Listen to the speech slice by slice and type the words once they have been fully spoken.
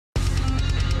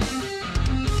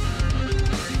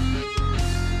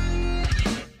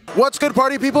What's good,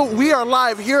 party people? We are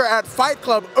live here at Fight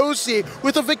Club OC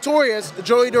with the victorious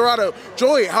Joey Dorado.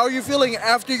 Joey, how are you feeling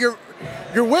after your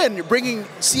win? You're bringing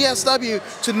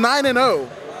CSW to 9-0.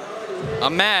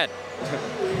 I'm mad.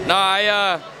 No,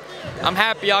 I'm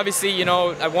happy. Obviously, you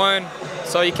know, I won,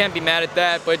 so you can't be mad at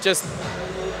that. But just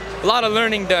a lot of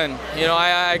learning done. You know,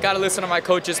 I got to listen to my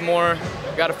coaches more.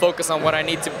 Got to focus on what I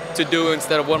need to do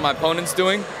instead of what my opponent's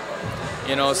doing.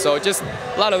 You know, so just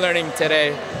a lot of learning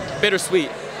today.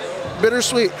 Bittersweet.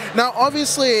 Bittersweet. Now,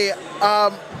 obviously,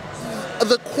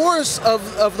 the course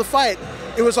of the fight,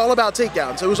 it was all about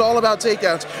takedowns. It was all about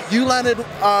takedowns. You landed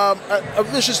a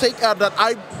vicious takedown that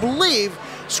I believe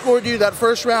scored you that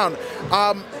first round.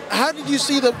 How did you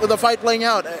see the fight playing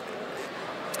out?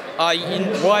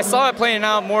 Well, I saw it playing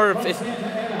out more.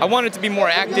 I wanted to be more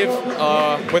active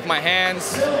with my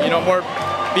hands. You know, more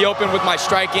be open with my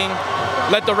striking.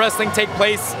 Let the wrestling take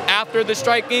place after the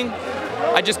striking.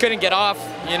 I just couldn't get off,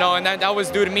 you know, and that was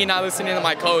due to me not listening to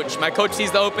my coach. My coach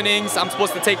sees the openings. I'm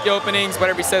supposed to take the openings,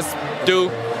 whatever he says, do.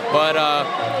 But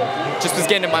just was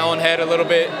getting in my own head a little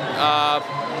bit.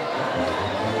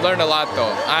 Learned a lot,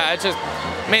 though. I just,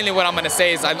 mainly what I'm going to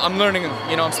say is I'm learning,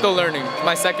 you know, I'm still learning. It's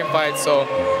my second fight, so.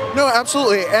 No,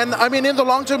 absolutely. And, I mean, in the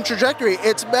long-term trajectory,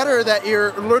 it's better that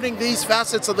you're learning these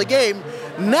facets of the game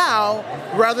now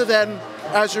rather than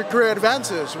as your career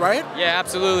advances, right? Yeah,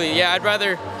 absolutely. Yeah, I'd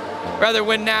rather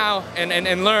win now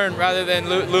and learn rather than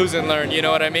lose and learn, you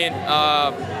know what I mean?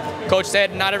 Coach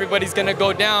said not everybody's gonna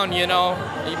go down, you know,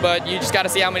 but you just gotta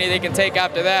see how many they can take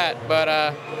after that.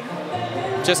 But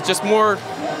just more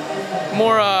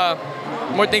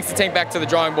things to take back to the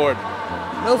drawing board.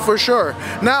 No, for sure.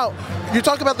 Now, you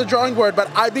talk about the drawing board, but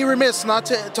I'd be remiss not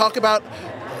to talk about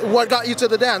what got you to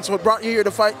the dance, what brought you here to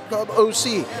Fight Club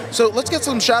OC. So let's get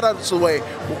some shout-outs away.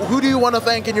 Who do you want to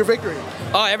thank in your victory?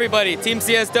 Everybody. Team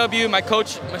CSW, my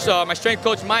coach, my strength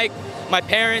coach Mike, my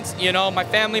parents, you know, my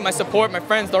family, my support, my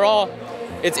friends, they're all,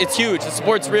 it's huge. The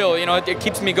support's real, you know, it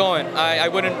keeps me going. I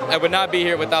would not be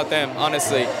here without them,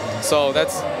 honestly. So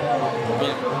that's,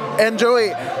 yeah. And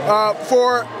Joey,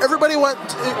 for everybody who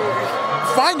wants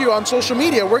to find you on social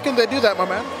media, where can they do that, my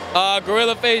man?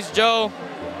 Gorilla Face Joe.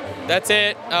 That's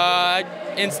it.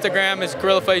 Instagram is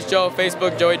Gorilla Face Joe.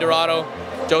 Facebook, Joey Dorado,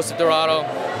 Joseph Dorado.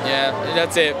 Yeah,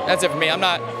 that's it. That's it for me. I'm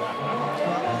not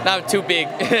too big.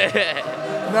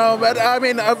 No, but I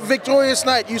mean, a victorious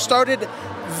night. You started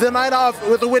the night off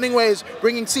with the winning ways,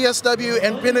 bringing CSW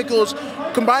and Pinnacle's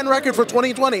combined record for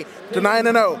 2020 to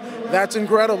 9-0. That's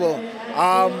incredible.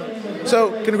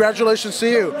 So congratulations to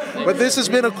you. But this has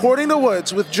been According to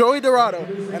Woods with Joey Dorado,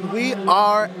 and we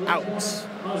are out.